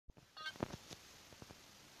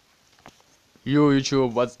Yo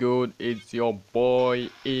YouTube, what's good? It's your boy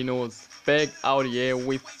Enos back out here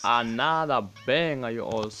with another banger. You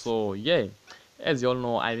also, yeah. As you all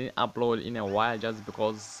know, I didn't upload in a while just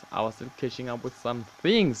because I was still catching up with some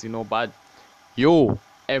things, But yo,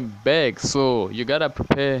 I'm back, so you gotta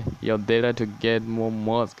prepare your data to get more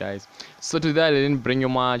mods, guys. So today I didn't bring you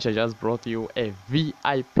much. I just brought you a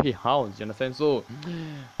VIP house. You understand? So,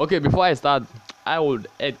 okay, before I start, I would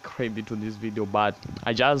add credit to this video, but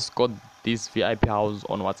I just got this VIP house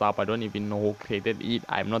on WhatsApp. I don't even know who created it.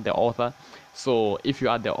 I'm not the author. So if you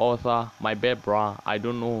are the author, my bad, bruh. I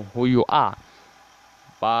don't know who you are,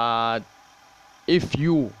 but if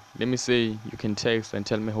you, let me say, you can text and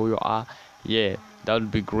tell me who you are. Yeah, that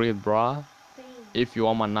would be great, bruh. If you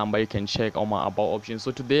want my number, you can check on my about options.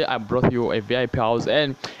 So today I brought you a VIP house,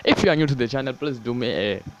 and if you are new to the channel, please do me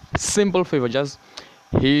a simple favor. Just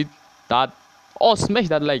hit that or smash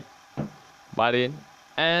that like button,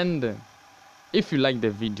 and if you like the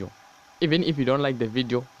video, even if you don't like the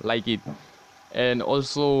video, like it. And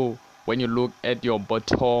also, when you look at your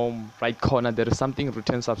bottom right corner, there is something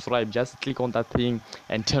written subscribe. Just click on that thing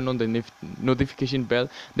and turn on the notification bell,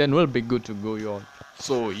 then we'll be good to go, y'all.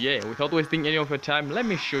 So yeah, without wasting any of your time, let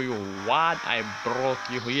me show you what I brought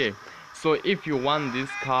you here. So if you want this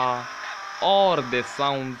car or the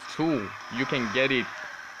sound too, you can get it,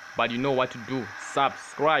 but you know what to do.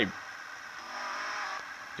 Subscribe.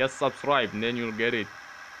 Just subscribe and then you'll get it.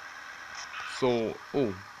 So,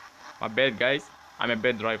 oh, my bad, guys, I'm a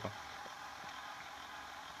bad driver.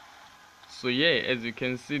 So yeah, as you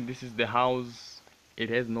can see, this is the house. It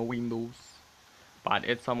has no windows, but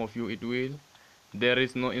at some of you it will. There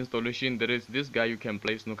is no installation. There is this guy you can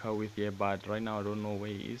play snooker with here, but right now I don't know where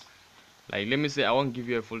he is. Like, let me say, I won't give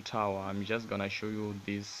you a full tower. I'm just gonna show you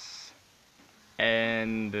this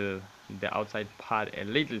and the outside part a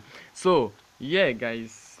little. So yeah,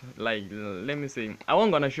 guys, like, let me say, I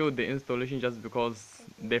won't gonna show the installation just because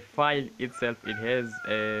the file itself, it has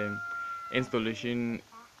installation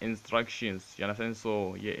instructions, you understand?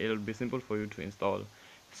 So yeah, it'll be simple for you to install.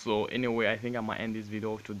 So anyway, I think I'm gonna end this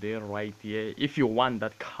video today right here. If you want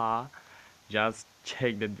that car, just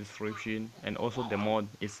check the description, and also the mod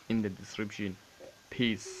is in the description.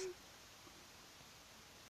 Peace.